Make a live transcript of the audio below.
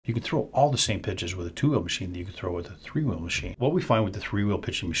You can throw all the same pitches with a two-wheel machine that you can throw with a three-wheel machine. What we find with the three-wheel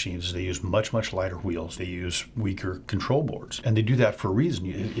pitching machines is they use much, much lighter wheels. They use weaker control boards. And they do that for a reason.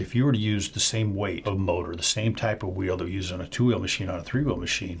 If you were to use the same weight of motor, the same type of wheel that we use on a two-wheel machine on a three-wheel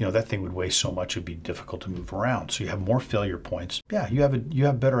machine, that thing would weigh so much it'd be difficult to move around. So you have more failure points. Yeah, you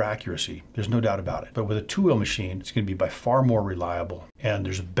have better accuracy. There's no doubt about it. But with a two-wheel machine, it's going to be by far more reliable, and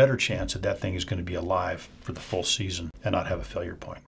there's a better chance that that thing is going to be alive for the full season and not have a failure point.